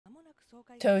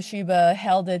Toshiba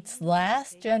held its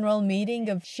last general meeting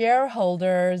of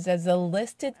shareholders as a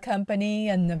listed company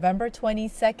on November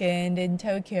 22nd in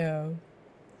Tokyo.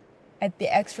 At the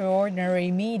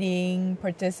extraordinary meeting,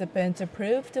 participants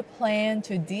approved a plan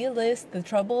to delist the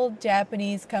troubled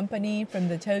Japanese company from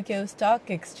the Tokyo Stock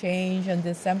Exchange on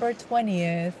December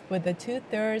 20th with a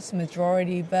 2/3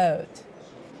 majority vote.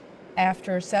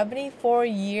 After 74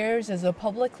 years as a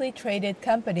publicly traded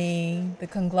company, the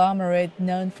conglomerate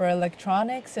known for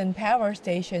electronics and power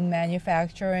station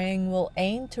manufacturing will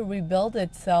aim to rebuild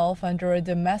itself under a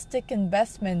domestic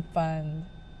investment fund.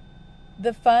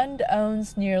 The fund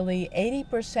owns nearly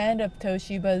 80% of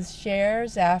Toshiba's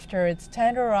shares after its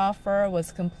tender offer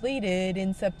was completed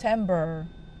in September.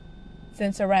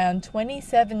 Since around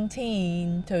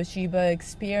 2017, Toshiba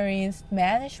experienced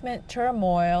management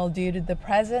turmoil due to the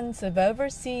presence of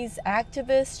overseas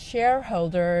activist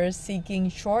shareholders seeking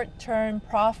short-term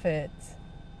profits.